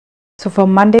So for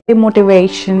Monday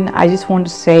motivation, I just want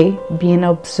to say, be an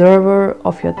observer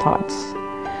of your thoughts.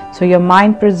 So your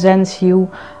mind presents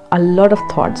you a lot of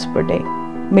thoughts per day,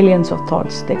 millions of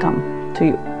thoughts, they come to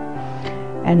you.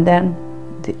 And then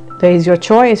there is your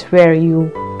choice where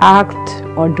you act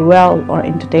or dwell or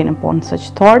entertain upon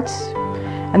such thoughts.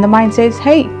 And the mind says,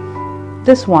 hey,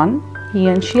 this one, he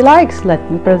and she likes,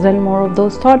 let me present more of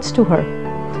those thoughts to her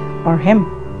or him.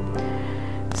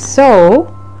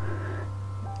 So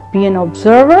be an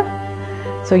observer.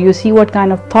 So you see what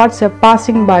kind of thoughts are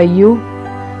passing by you.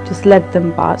 Just let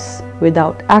them pass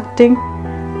without acting,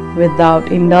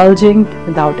 without indulging,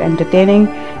 without entertaining,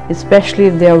 especially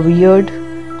if they are weird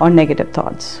or negative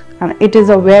thoughts. And it is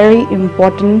a very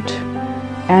important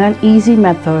and an easy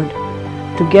method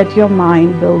to get your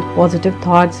mind build positive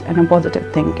thoughts and a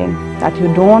positive thinking, that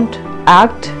you don't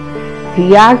act,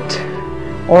 react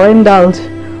or indulge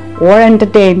or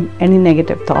entertain any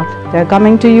negative thought. They're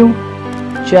coming to you,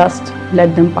 just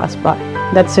let them pass by.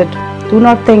 That's it. Do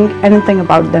not think anything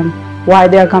about them. Why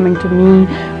they are coming to me?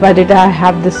 Why did I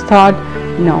have this thought?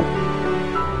 No.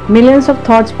 Millions of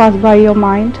thoughts pass by your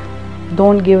mind.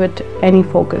 Don't give it any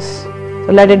focus.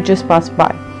 So let it just pass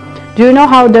by. Do you know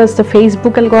how does the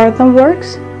Facebook algorithm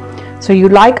works? So you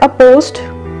like a post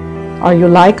or you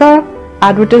like a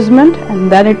advertisement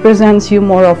and then it presents you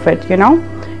more of it, you know.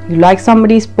 You like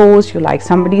somebody's post, you like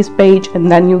somebody's page, and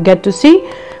then you get to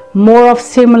see more of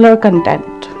similar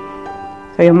content.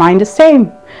 So your mind is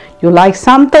same. You like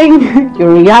something, you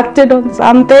reacted on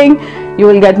something, you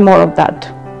will get more of that.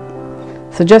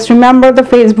 So just remember the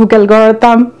Facebook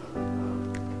algorithm.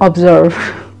 Observe.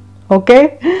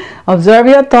 Okay? Observe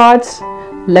your thoughts.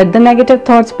 Let the negative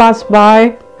thoughts pass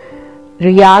by.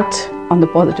 React on the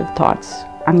positive thoughts.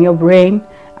 And your brain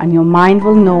and your mind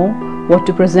will know what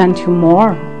to present you more.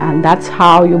 And that's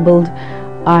how you build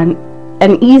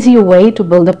an easy way to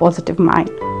build a positive mind.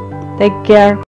 Take care.